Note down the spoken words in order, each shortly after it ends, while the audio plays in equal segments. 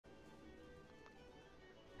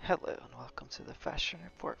Hello and welcome to the fashion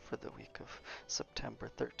report for the week of September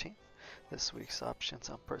 13th. This week's options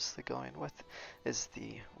I'm personally going with is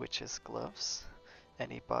the witch's gloves,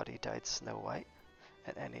 any body dyed snow white,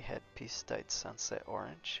 and any headpiece dyed sunset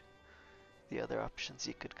orange. The other options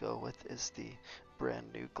you could go with is the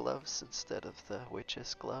brand new gloves instead of the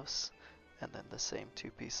witch's gloves, and then the same two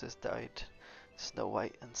pieces dyed snow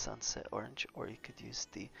white and sunset orange, or you could use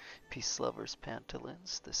the peace lovers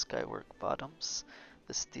pantaloons, the skywork bottoms,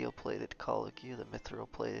 the steel plated collegue, the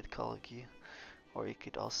mithril plated collegue, or you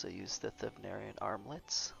could also use the Thavnarian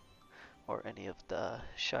armlets, or any of the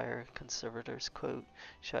Shire Conservator's coat,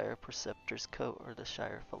 Shire Preceptor's coat, or the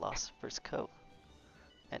Shire Philosopher's coat.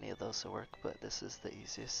 Any of those will work, but this is the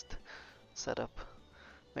easiest setup.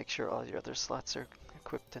 Make sure all your other slots are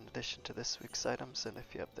equipped in addition to this week's items, and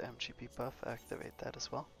if you have the MGP buff, activate that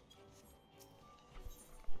as well.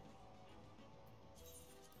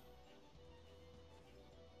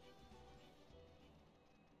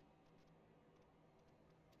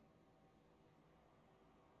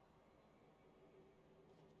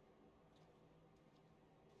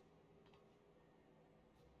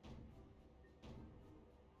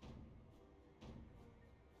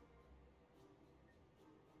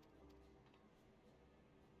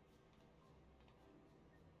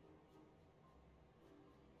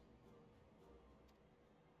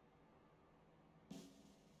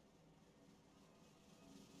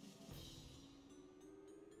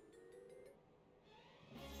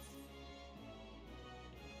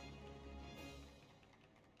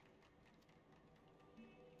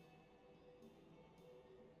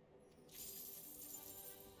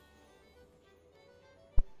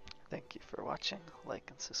 Thank you for watching, like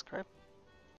and subscribe.